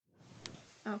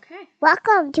Okay.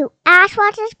 Welcome to Ash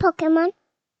Watches Pokemon.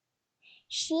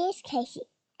 She is Casey,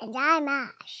 and I'm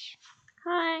Ash.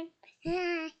 Hi.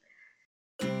 Hi.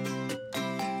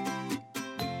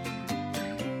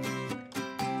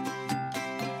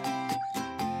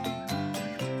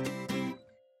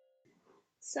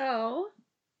 So,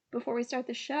 before we start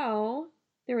the show,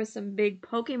 there was some big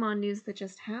Pokemon news that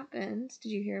just happened.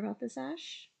 Did you hear about this,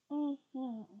 Ash?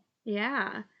 Mm-hmm.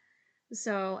 Yeah.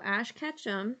 So, Ash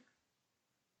Ketchum,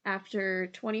 after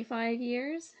 25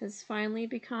 years, has finally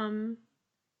become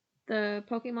the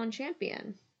Pokemon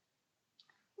champion.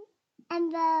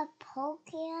 And the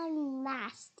Pokemon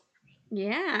Master.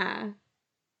 Yeah.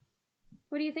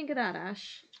 What do you think of that,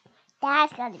 Ash?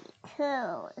 That's gonna be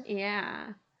cool. Yeah.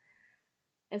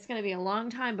 It's going to be a long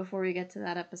time before we get to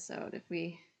that episode. If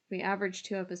we average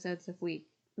 2 episodes a week,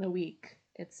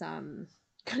 it's going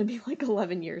to be like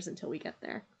 11 years until we get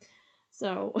there.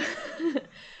 So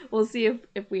we'll see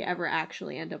if we ever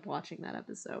actually end up watching that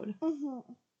episode. Mm-hmm.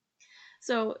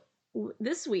 So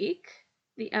this week,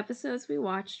 the episodes we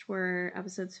watched were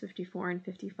episodes 54 and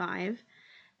 55,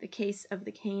 The Case of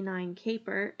the Canine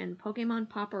Caper, and Pokemon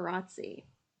Paparazzi.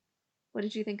 What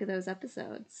did you think of those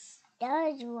episodes?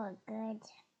 Those were good.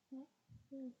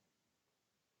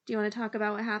 Do you want to talk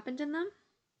about what happened in them?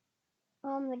 I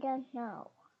don't know.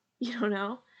 You don't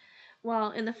know? Well,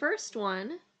 in the first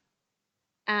one,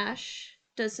 Ash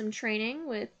does some training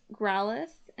with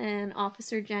Growlithe and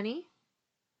Officer Jenny.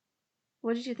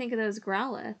 What did you think of those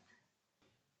Growlithe?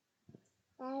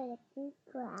 I like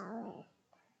Growlithe.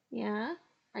 Yeah?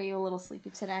 Are you a little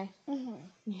sleepy today? Mm-hmm.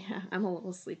 Yeah, I'm a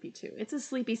little sleepy too. It's a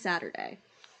sleepy Saturday.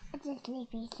 It's a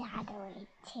sleepy Saturday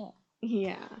too.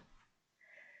 Yeah.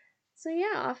 So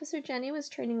yeah, Officer Jenny was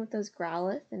training with those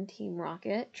Growlithe, and Team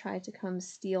Rocket tried to come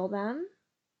steal them.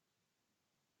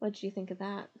 What did you think of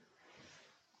that?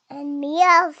 And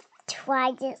Meowth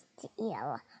tried to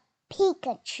steal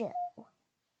Pikachu.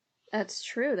 That's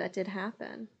true, that did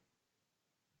happen.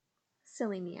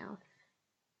 Silly Meowth.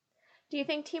 Do you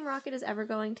think Team Rocket is ever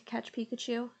going to catch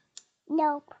Pikachu?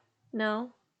 Nope,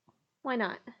 No? Why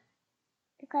not?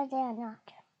 because they are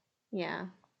not. Yeah.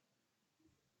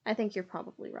 I think you're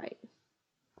probably right.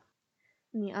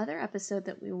 In the other episode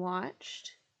that we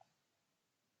watched,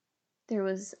 there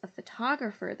was a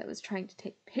photographer that was trying to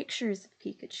take pictures of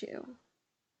Pikachu.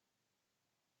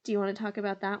 Do you want to talk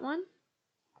about that one?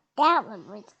 That one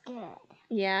was good.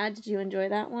 Yeah, did you enjoy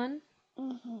that one?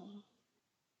 Mm-hmm.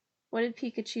 What did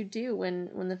Pikachu do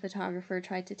when the photographer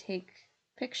tried to take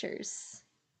pictures?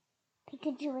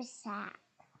 Pikachu was sad.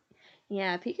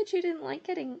 Yeah, Pikachu didn't like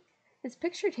getting his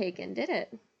picture taken, did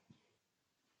it?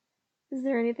 Is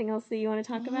there anything else that you want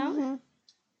to talk about?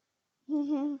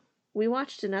 Mm-hmm. We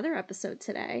watched another episode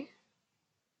today.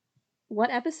 What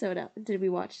episode did we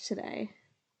watch today?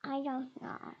 I don't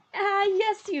know.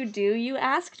 Yes you do. You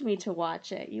asked me to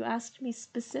watch it. You asked me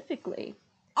specifically.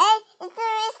 Hey, it's a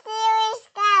mysterious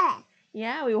garden.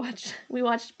 Yeah, we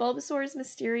watched Bulbasaur's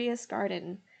Mysterious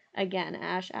Garden. Again,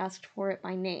 Ash asked for it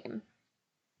by name.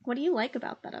 What do you like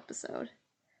about that episode?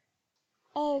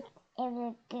 It is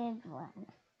a good one.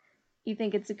 You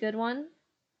think it's a good one?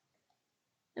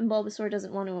 And Bulbasaur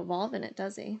doesn't want to evolve in it,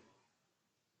 does he?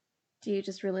 Do you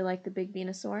just really like the big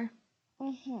Venusaur?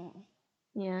 Mm-hmm.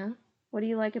 Yeah? What do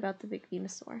you like about the big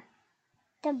Venusaur?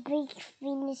 The big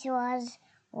Venus was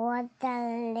what the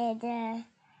little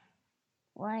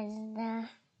was the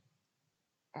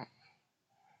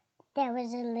there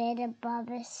was a little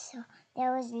Bulbasaur.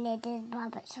 There was little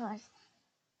Bulbasaur,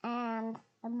 and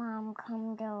the mom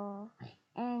come to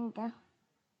and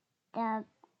the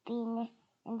Venus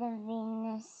and the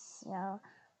Venusaur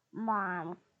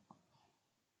mom.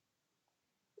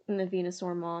 And the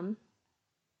Venusaur mom?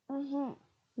 Mm-hmm.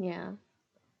 Yeah.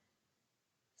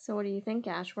 So what do you think,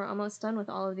 Ash? We're almost done with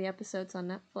all of the episodes on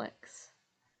Netflix.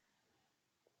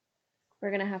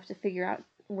 We're going to have to figure out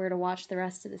where to watch the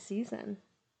rest of the season.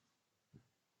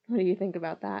 What do you think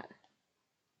about that?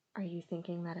 Are you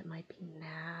thinking that it might be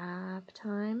nap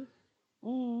time?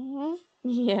 Mm-hmm.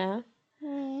 Yeah.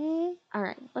 Mm-hmm. All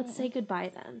right, let's say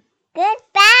goodbye then.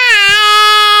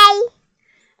 Goodbye.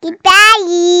 Goodbye.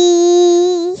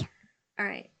 All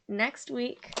right, next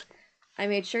week, I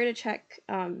made sure to check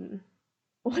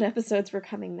what episodes were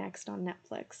coming next on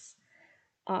Netflix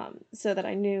so that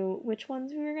I knew which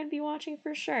ones we were going to be watching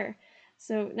for sure.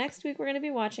 So next week, we're going to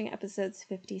be watching episodes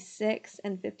 56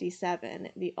 and 57,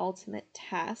 The Ultimate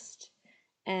Test,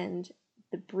 and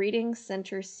The Breeding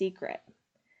Center Secret.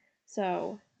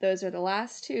 So those are the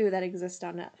last 2 that exist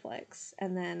on Netflix.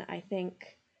 And then I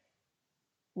think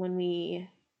when we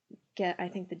get,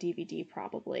 the DVD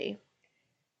probably,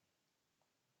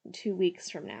 2 weeks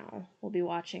from now, we'll be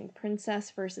watching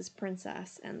Princess versus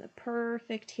Princess and the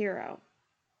Perfect Hero.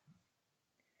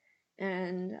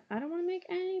 And I don't want to make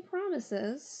any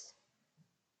promises,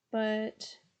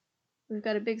 but we've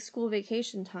got a big school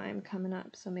vacation time coming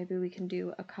up, so maybe we can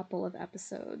do a couple of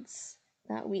episodes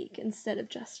that week instead of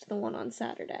just the one on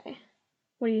Saturday.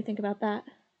 What do you think about that?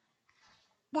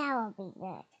 That will be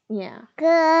good. Yeah.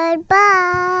 Goodbye.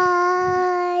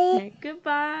 Okay,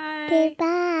 goodbye.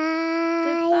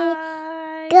 Goodbye.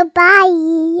 Goodbye.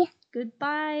 Goodbye.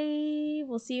 Goodbye.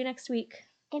 We'll see you next week.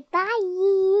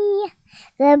 Goodbye.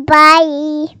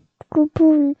 Goodbye.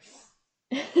 Goodbye.